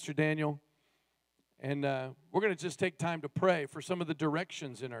to Pastor Daniel, and we're going to just take time to pray for some of the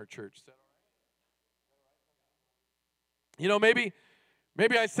directions in our church. Is that all right?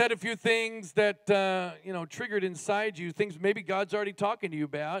 Maybe I said a few things that, triggered inside you, things maybe God's already talking to you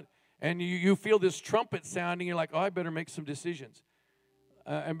about, and you feel this trumpet sounding, you're like, oh, I better make some decisions.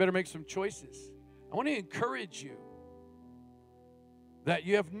 And better make some choices. I want to encourage you that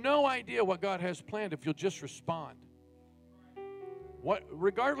you have no idea what God has planned if you'll just respond.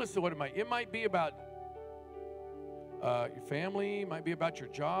 Regardless of what it might be about your family, it might be about your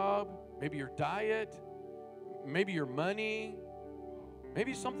job, maybe your diet, maybe your money,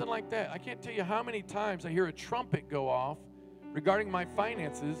 maybe something like that. I can't tell you how many times I hear a trumpet go off regarding my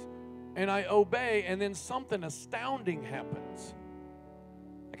finances, and I obey, and then something astounding happens.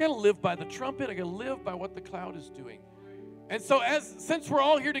 I got to live by the trumpet. I got to live by what the cloud is doing. And so since we're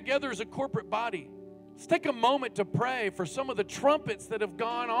all here together as a corporate body, let's take a moment to pray for some of the trumpets that have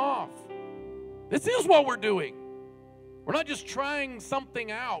gone off. This is what we're doing. We're not just trying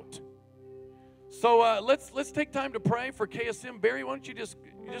something out. So let's take time to pray for KSM. Barry, why don't you just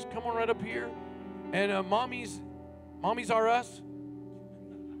come on right up here? And mommies are us.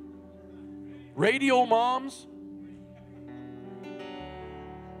 Radio moms.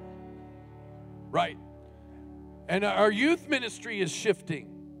 Right. And our youth ministry is shifting.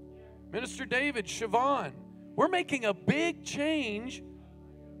 Minister David, Siobhan, we're making a big change.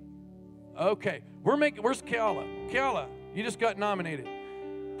 Okay. Where's Kiala? Kiala, you just got nominated.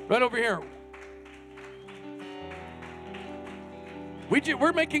 Right over here.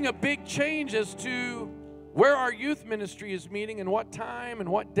 We're making a big change as to where our youth ministry is meeting and what time and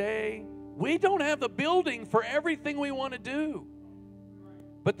what day. We don't have the building for everything we want to do.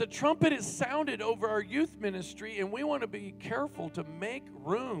 But the trumpet is sounded over our youth ministry, and we want to be careful to make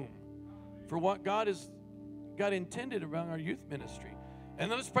room for what God intended around our youth ministry. And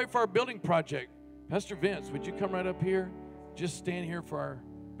then let's pray for our building project. Pastor Vince, would you come right up here? Just stand here for our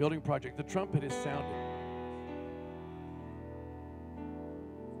building project. The trumpet is sounded.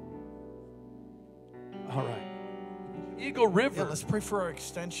 All right. Eagle River. Yeah, let's pray for our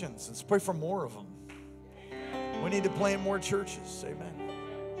extensions. Let's pray for more of them. We need to plant more churches. Amen.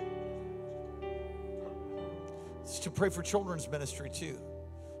 It's to pray for children's ministry too.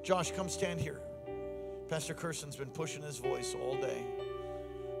 Josh, come stand here. Pastor Kirsten's been pushing his voice all day,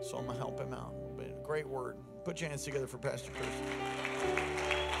 so I'm going to help him out. Great word. Put your hands together for Pastor Kirsten.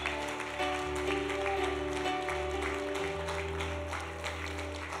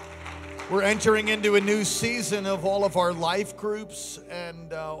 We're entering into a new season of all of our life groups and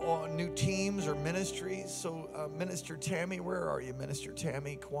new teams or ministries. So Minister Tammy, where are you? Minister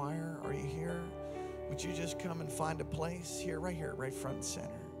Tammy Choir, are you here? Would you just come and find a place here, right front and center?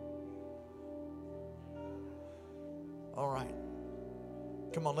 All right.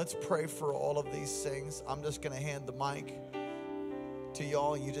 Come on, let's pray for all of these things. I'm just going to hand the mic to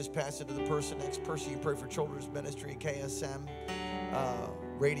y'all. You just pass it to the next person. You pray for children's ministry, KSM,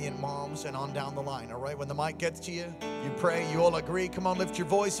 Radiant Moms, and on down the line. All right, when the mic gets to you, you pray. You all agree. Come on, lift your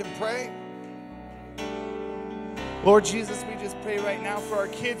voice and pray. Lord Jesus, we just pray right now for our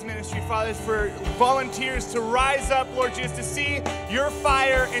kids ministry, Father, for volunteers to rise up, Lord Jesus, to see your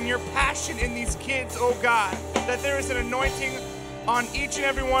fire and your passion in these kids, oh God, that there is an anointing on each and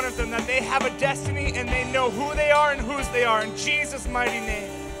every one of them, that they have a destiny and they know who they are and whose they are. In Jesus' mighty name.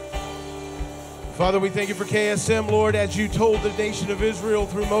 Father, we thank you for KSM, Lord, as you told the nation of Israel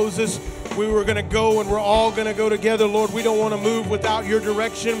through Moses, we were going to go and we're all going to go together. Lord, we don't want to move without your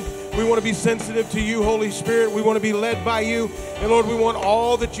direction. We want to be sensitive to you, Holy Spirit. We want to be led by you. And Lord, we want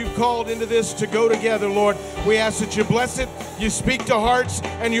all that you've called into this to go together, Lord. We ask that you bless it, you speak to hearts,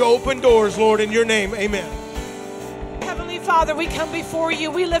 and you open doors, Lord, in your name. Amen. Heavenly Father, we come before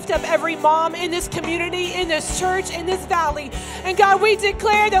you. We lift up every mom in this community, in this church, in this valley. And God, we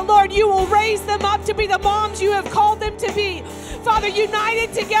declare that, Lord, you will raise them up to be the moms you have called them to be. Father,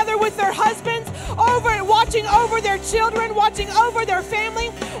 united together with their husbands, watching over their children, watching over their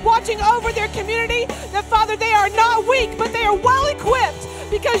family, watching over their community, that, Father, they are not weak, but they are well equipped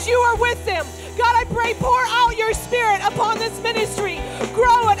because you are with them. God, I pray, pour out your spirit upon this ministry.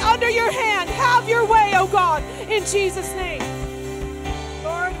 Grow it under your hand. Have your way, oh God, in Jesus' name.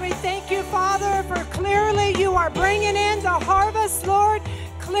 Lord, we thank you, Father, for clearly you are bringing in the harvest, Lord.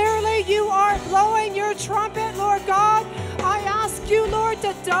 Clearly you are blowing your trumpet, Lord God. I ask you, Lord,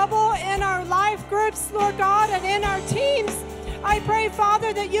 to double in our life groups, Lord God, and in our teams. I pray,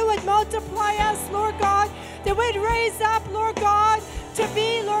 Father, that you would multiply us, Lord God, that we'd raise up, Lord God, to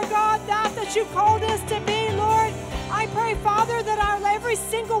be, Lord God, that you called us to be, Lord. I pray, Father, that every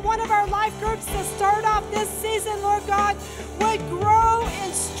single one of our life groups to start off this season, Lord God, would grow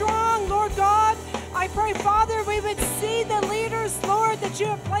and strong, Lord God. I pray, Father, we would see the leaders, Lord, that you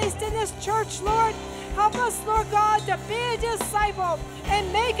have placed in this church, Lord. Help us, Lord God, to be a disciple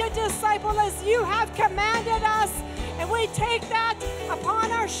and make a disciple as you have commanded us. And we take that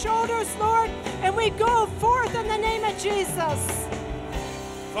upon our shoulders, Lord, and we go forth in the name of Jesus.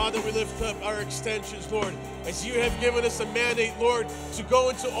 Father, we lift up our extensions, Lord, as you have given us a mandate, Lord, to go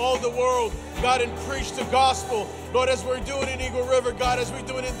into all the world, God, and preach the gospel. Lord, as we're doing in Eagle River, God, as we're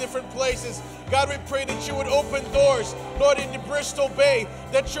doing in different places, God, we pray that you would open doors, Lord, in the Bristol Bay,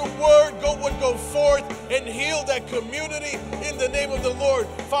 that your word would go forth and heal that community in the name of the Lord.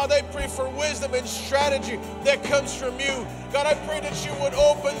 Father, I pray for wisdom and strategy that comes from you. God, I pray that you would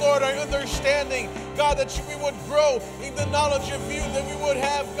open, Lord, our understanding. God, that we would grow in the knowledge of you, that we would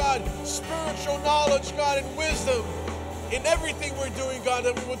have, God, spiritual knowledge, God, and wisdom in everything we're doing, God,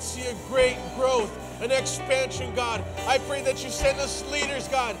 that we would see a great growth, an expansion, God. I pray that you send us leaders,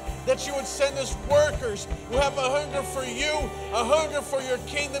 God, that you would send us workers who have a hunger for you, a hunger for your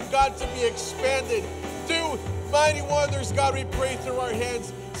kingdom, God, to be expanded. Do mighty wonders, God, we pray through our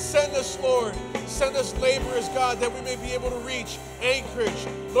hands. Send us, Lord. Send us laborers, God, that we may be able to reach Anchorage.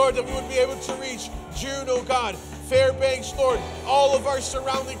 Lord, that we would be able to reach Juneau, God, Fairbanks, Lord, all of our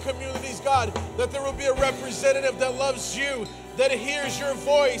surrounding communities, God, that there will be a representative that loves you, that hears your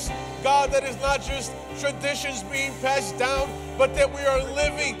voice, God, that is not just traditions being passed down, but that we are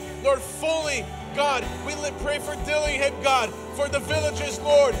living, Lord, fully, God. We pray for Dillingham, God, for the villages,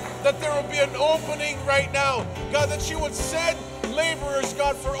 Lord, that there will be an opening right now, God, that you would send laborers,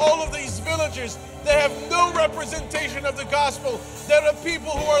 God, for all of these villages that have no representation of the gospel, that are people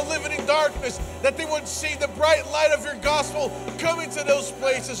who are living in darkness, that they would see the bright light of your gospel come into those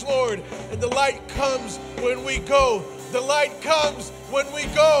places, Lord. And the light comes when we go. The light comes when we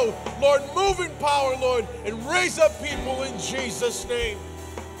go. Lord, move in power, Lord, and raise up people in Jesus' name.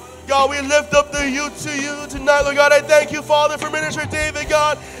 God, we lift up the youth to you tonight, Lord God. I thank you, Father, for Minister David,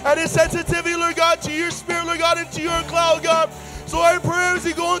 God, and his sensitivity, Lord God, to your spirit, Lord God, and to your cloud, God. So I pray as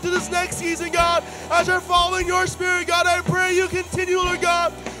we go into this next season, God, as we're following your spirit, God, I pray you continue, Lord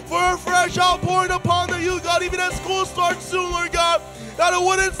God, for a fresh outpouring upon the youth, God, even as school starts soon, Lord God. God, it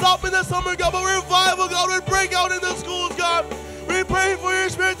wouldn't stop in the summer, God, but revival, God, would break out in the schools, God. We pray for your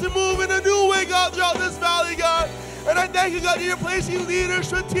spirit to move in a new way, God, throughout this valley, God. And I thank you, God, that you're placing leaders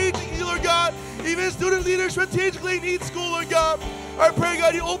strategically, Lord God. Even student leaders strategically need school, Lord God. I pray,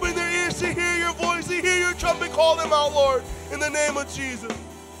 God, you open their ears to hear your voice, to hear your trumpet, call them out, Lord, in the name of Jesus.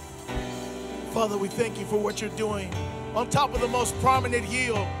 Father, we thank you for what you're doing on top of the most prominent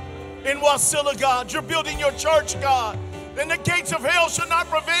hill in Wasilla, God. You're building your church, God, and the gates of hell shall not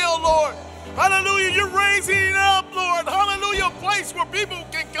prevail, Lord. Hallelujah, you're raising it up, Lord. Hallelujah, a place where people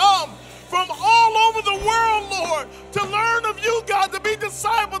can come from all over the world, Lord, to learn of you, God, to be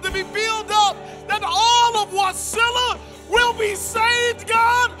discipled, to be built up, that all of Wasilla will be saved,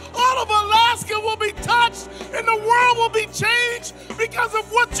 God. All of Alaska will be touched, and the world will be changed because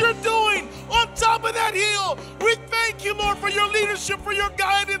of what you're doing on top of that hill. We thank you, Lord, for your leadership, for your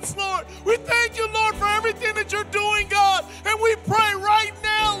guidance, Lord. We thank you, Lord, for everything that you're doing, God. And we pray right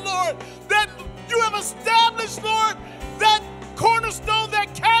now, Lord, that you have established, Lord, that cornerstone,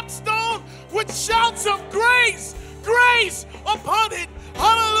 that capstone with shouts of grace, grace upon it.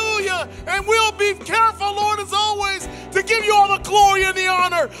 Hallelujah. And we'll be careful, Lord, as always, to give you all the glory and the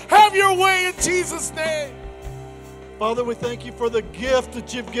honor. Have your way in Jesus' name. Father, we thank you for the gift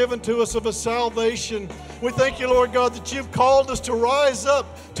that you've given to us of a salvation. We thank you, Lord God, that you've called us to rise up,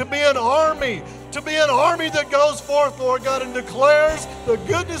 to be an army that goes forth, Lord God, and declares the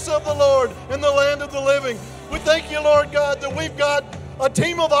goodness of the Lord in the land of the living. We thank you, Lord God, that we've got a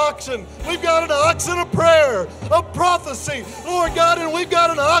team of oxen. We've got an oxen of prayer, of prophecy, Lord God, and we've got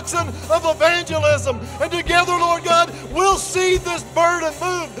an oxen of evangelism. And together, Lord God, we'll see this burden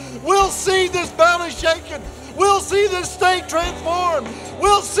move. We'll see this valley shaken. We'll see this state transformed.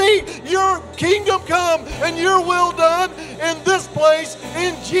 We'll see your kingdom come and your will done in this place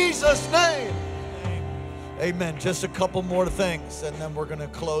in Jesus' name. Amen. Just a couple more things, and then we're going to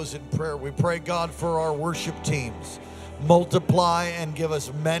close in prayer. We pray, God, for our worship teams. Multiply and give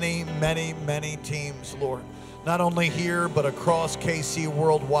us many, many, many teams, Lord. Not only here, but across KC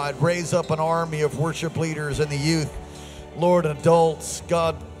worldwide. Raise up an army of worship leaders and the youth, Lord, adults,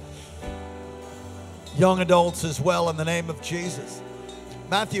 God, young adults as well, in the name of Jesus.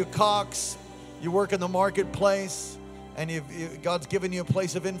 Matthew Cox, you work in the marketplace, and God's given you a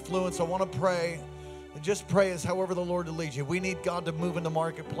place of influence. I want to pray. And just pray as however the Lord will lead you. We need God to move in the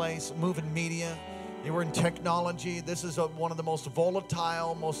marketplace, move in media. You were in technology. This is one of the most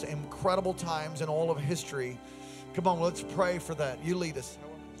volatile, most incredible times in all of history. Come on, let's pray for that. You lead us.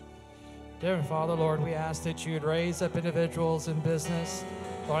 Dear Father, Lord, we ask that you would raise up individuals in business.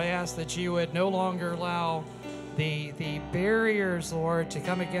 Lord, I ask that you would no longer allow the barriers, Lord, to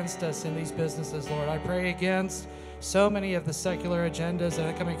come against us in these businesses, Lord. I pray against so many of the secular agendas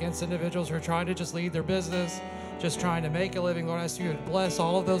that come against individuals who are trying to just lead their business, just trying to make a living. Lord, I ask you to bless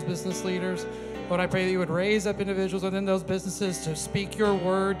all of those business leaders. Lord, I pray that you would raise up individuals within those businesses to speak your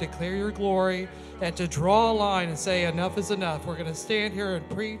word, declare your glory, and to draw a line and say enough is enough. We're going to stand here and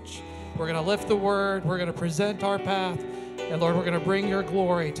preach. We're going to lift the word. We're going to present our path. And Lord, we're going to bring your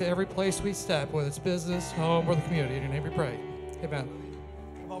glory to every place we step, whether it's business, home, or the community. In your name we pray. Amen.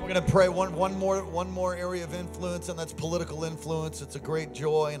 We're going to pray one more area of influence, and that's political influence. It's a great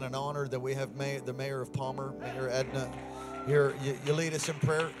joy and an honor that we have the mayor of Palmer, Mayor Edna, here. You lead us in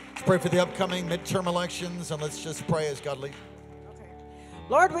prayer. Let's pray for the upcoming midterm elections, and let's just pray as God leads.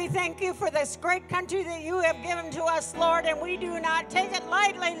 Lord, we thank you for this great country that you have given to us, Lord, and we do not take it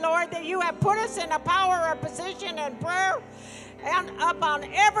lightly, Lord, that you have put us in a power or position in prayer. And upon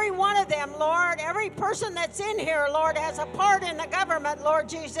every one of them, Lord, every person that's in here, Lord, has a part in the government, Lord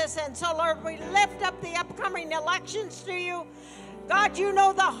Jesus. And so, Lord, we lift up the upcoming elections to you. God, you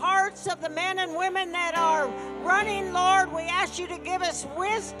know the hearts of the men and women that are running, Lord. We ask you to give us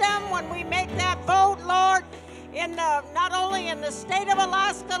wisdom when we make that vote, Lord, not only in the state of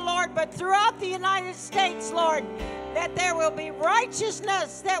Alaska, Lord, but throughout the United States, Lord, that there will be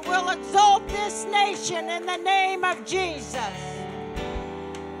righteousness that will exalt this nation in the name of Jesus.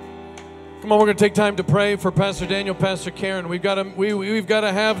 Come on, we're going to take time to pray for Pastor Daniel, Pastor Karen. We've got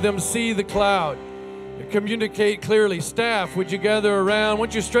to have them see the cloud. Communicate clearly. Staff, would you gather around?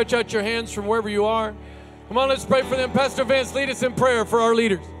 Won't you stretch out your hands from wherever you are? Come on, let's pray for them. Pastor Vance, lead us in prayer for our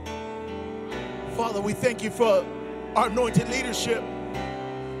leaders. Father, we thank you for our anointed leadership,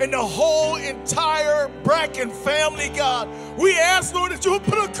 and the whole entire Bracken family, God. We ask, Lord, that you would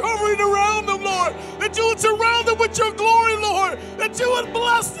put a covering around them, Lord, that you would surround them with your glory, Lord, that you would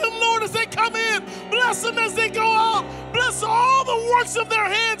bless them, Lord, as they come in, bless them as they go out, bless all the works of their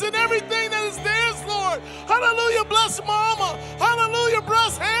hands and everything that is theirs, Lord. Hallelujah, bless Mama. Hallelujah,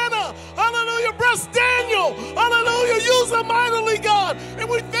 bless Hannah. Hallelujah, bless Daniel. Hallelujah, use them mightily, God. And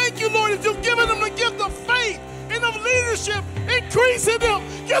we thank you, Lord, that you've given them the gift of faith and of leadership. Increase in them.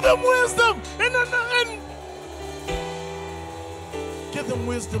 Give them wisdom and give them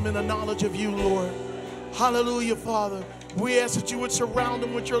wisdom and the knowledge of you, Lord. Hallelujah, Father. We ask that you would surround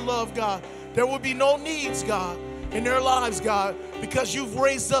them with your love, God. There will be no needs, God, in their lives, God, because you've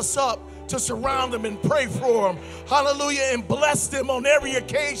raised us up to surround them and pray for them. Hallelujah, and bless them on every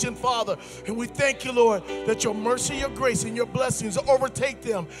occasion, Father. And we thank you, Lord, that your mercy, your grace, and your blessings overtake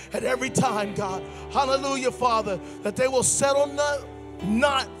them at every time, God. Hallelujah, Father, that they will settle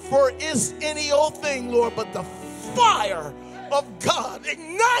not for is any old thing, Lord, but the fire of God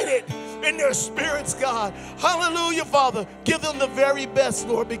ignited in their spirits, God. Hallelujah, Father. Give them the very best,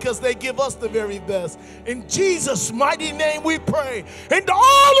 Lord, because they give us the very best. In Jesus' mighty name we pray. And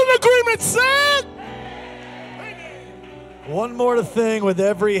all in agreement said, amen. One more thing, with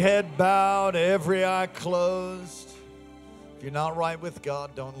every head bowed, every eye closed. If you're not right with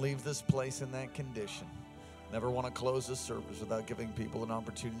God, don't leave this place in that condition. Never want to close this service without giving people an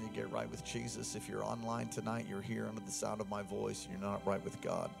opportunity to get right with Jesus. If you're online tonight, you're here under the sound of my voice, and you're not right with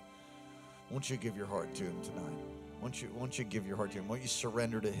God, won't you give your heart to Him tonight? Won't you give your heart to Him? Won't you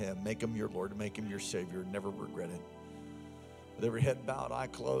surrender to Him? Make Him your Lord, make Him your Savior, never regret it. With every head bowed, eye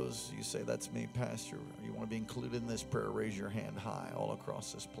closed, you say, that's me, Pastor. You want to be included in this prayer, raise your hand high all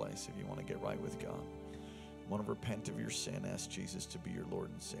across this place if you want to get right with God. You want to repent of your sin, ask Jesus to be your Lord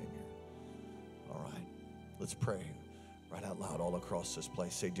and Savior. All right. Let's pray right out loud all across this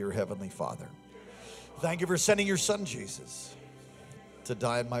place. Say, dear Heavenly Father, thank you for sending your Son, Jesus, to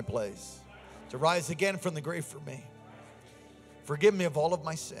die in my place, to rise again from the grave for me. Forgive me of all of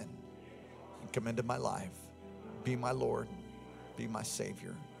my sin and come into my life. Be my Lord, be my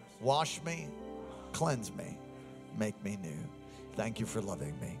Savior. Wash me, cleanse me, make me new. Thank you for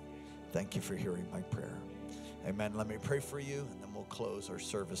loving me. Thank you for hearing my prayer. Amen. Let me pray for you, and then we'll close our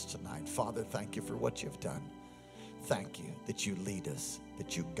service tonight. Father, thank you for what you've done. Thank you that you lead us,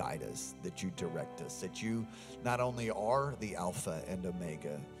 that you guide us, that you direct us, that you not only are the Alpha and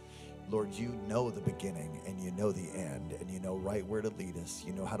Omega, Lord, you know the beginning and you know the end, and you know right where to lead us.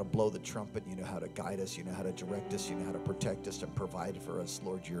 You know how to blow the trumpet. You know how to guide us. You know how to direct us. You know how to protect us and provide for us.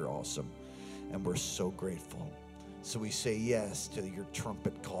 Lord, you're awesome, and we're so grateful. So we say yes to your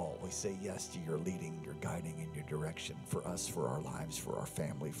trumpet call. We say yes to your leading, your guiding, and your direction for us, for our lives, for our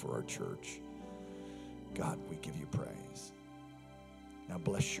family, for our church. God, we give you praise. Now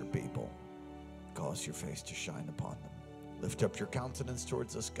bless your people. Cause your face to shine upon them. Lift up your countenance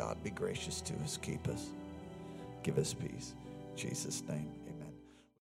towards us, God. Be gracious to us. Keep us. Give us peace. In Jesus' name, amen.